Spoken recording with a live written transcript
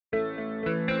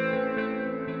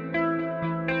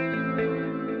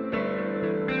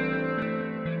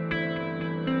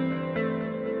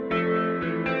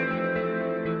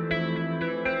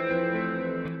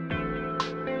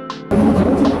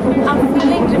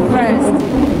feeling depressed.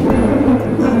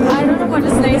 I don't know what to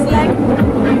say. It's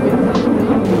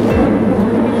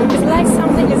like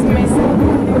something is missing.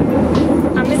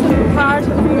 I'm missing part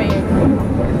of me.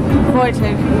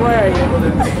 Wojtek, where are you?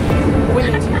 We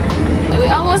need you. We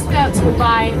almost failed to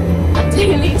buy a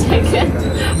daily ticket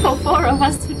for 4 of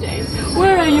us today.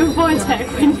 Where are you, Wojtek?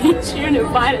 We need you to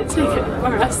buy the ticket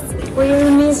for us. We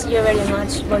miss you very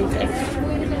much, Wojtek.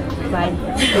 Bye.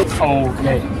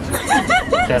 Okay.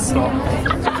 That's all.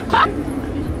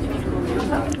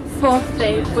 4th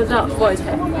day without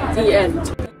Wojtek. The end.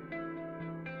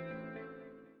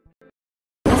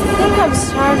 I think I'm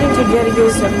starting to get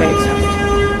used to it.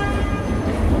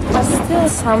 But still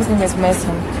something is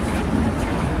missing.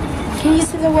 Can you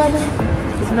see the weather?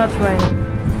 It's not raining.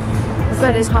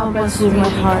 That is how much with my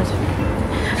heart.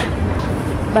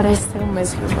 But I still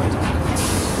miss you, Wojtek.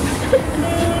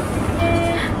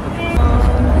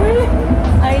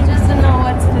 I just don't know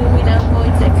what to do without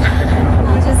Wojtek.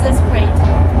 I'm just desperate.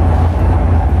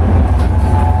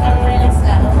 I'm really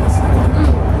sad.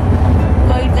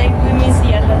 Wojtek, we miss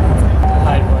you a lot.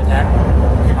 Hi, Wojtek.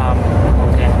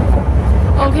 Okay.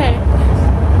 Okay.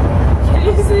 Can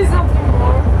you say something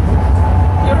more?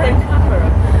 You're in camera.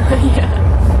 Yeah.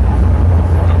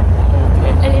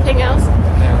 Okay. Anything else?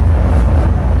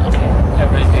 Yeah. Okay.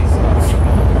 Everything's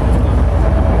fine.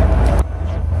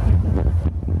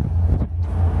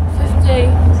 5th day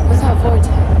without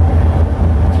Wojtek.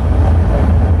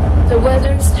 The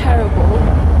weather's terrible.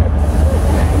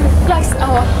 Blacks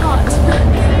our heart.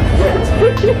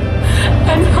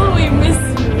 And how we miss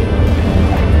you.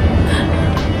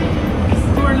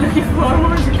 We're looking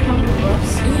forward to come to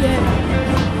us. Yeah.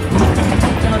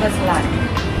 No, that's a lie.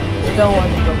 We don't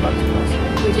want to go back to us.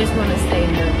 We just want to stay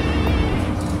here.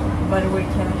 But we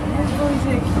can have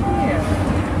Wojtek here.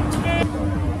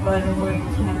 But we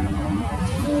can have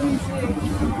Wojtek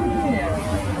here.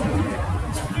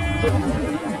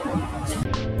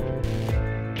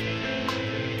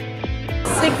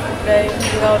 6th day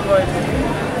without Wojtek.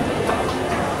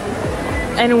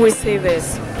 And we see this.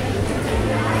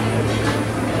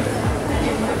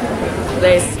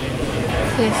 This.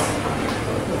 Yes.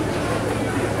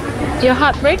 Your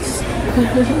heart breaks?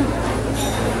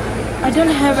 I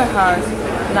don't have a heart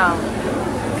now.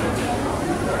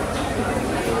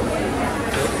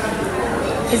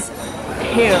 It's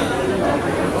here.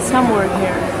 Somewhere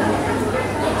here.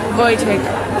 Wojtek,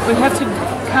 we have to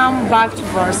come back to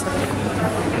Warsaw.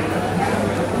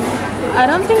 I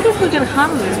don't think if we can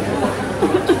handle it.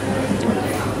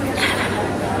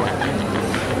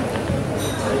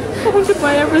 I want to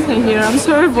buy everything here. I'm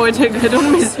sorry, Wojtek, I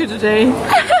don't miss you today.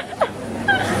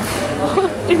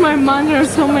 In my mind there are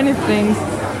so many things.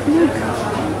 Look.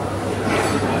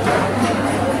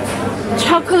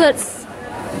 Chocolates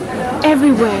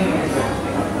everywhere.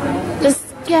 The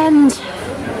scent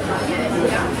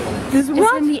This is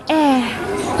in the air.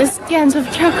 The scent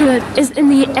of chocolate is in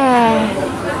the air.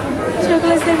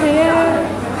 Chocolates everywhere.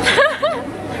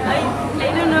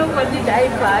 I don't know what did I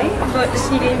buy, but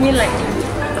she gave me like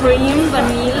cream,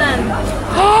 vanilla, and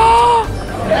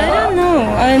I don't know.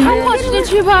 And How much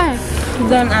did you buy?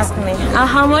 Don't ask me.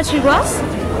 How much it was?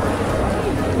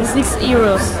 6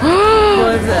 euros.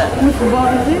 but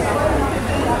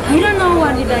I don't know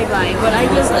what did I buy, but I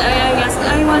guess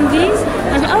I want this,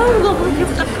 and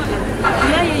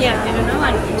yeah. I don't know,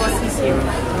 and it was 6 euros.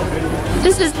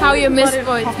 This is how you miss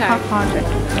Wojtek. I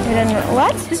don't know.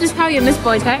 What? This is how you miss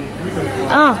Wojtek.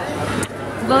 Oh.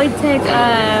 Wojtek,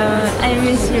 I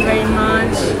miss you very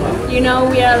much. You know,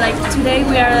 we are like today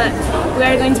we are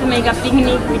going to make a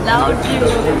picnic without you.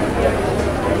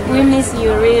 We miss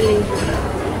you really.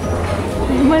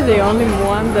 Am I the only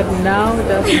one that now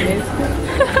doesn't miss you?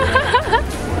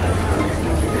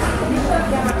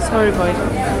 Sorry, boy.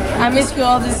 I miss you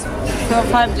all these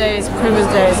 5 days, previous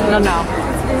days, not now.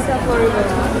 It's so horrible.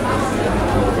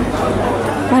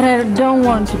 But I don't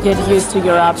want to get used to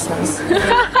your absence.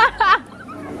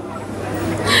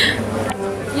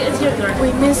 It's your turn.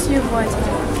 We miss you,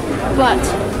 Wojtek. But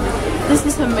this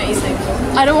is amazing.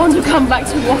 I don't want to come back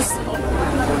to Warsaw.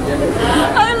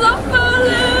 I love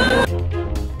Poland!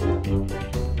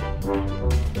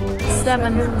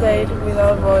 7th date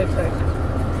without Wojtek.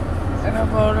 And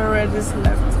I've already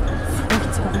slept 4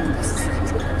 times.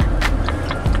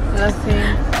 And I think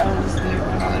I will sleep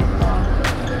another 4.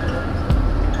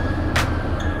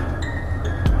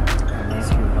 I miss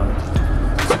you, Wojtek.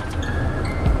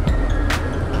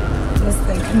 Let's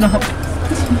take a nap.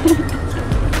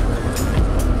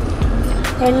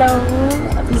 Hello,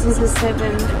 this is the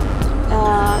 7th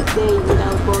day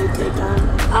without Wojtek.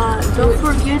 Don't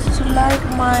forget to like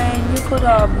my new photo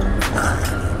album.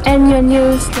 And your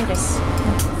new status?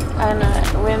 And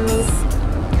we miss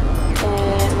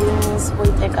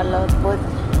Wojtek a lot, but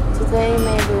today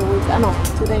maybe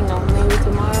today no, maybe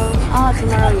tomorrow. Oh,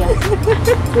 tomorrow, yes.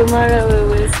 Tomorrow we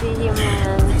will see him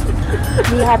and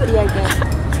be happy again.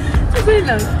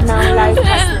 Now life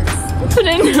happens.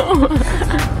 Today no.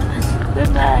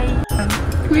 Goodbye.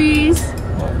 Please.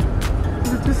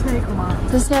 What to say, come on?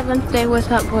 The 7th day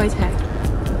without Wojtek.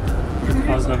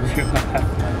 Because of you, I have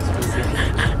plans to see.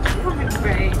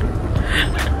 Great.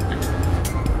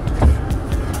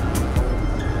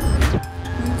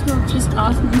 Just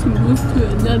asked me to move to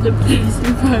another place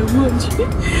if I want.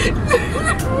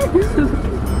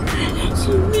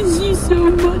 She misses you so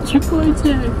much,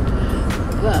 Wojtek.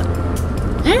 Well,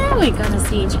 we're gonna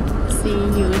see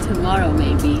you tomorrow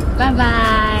maybe. Bye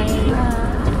bye.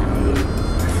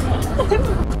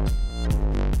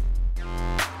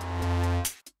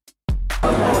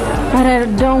 But I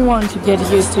don't want to get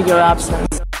used to your absence.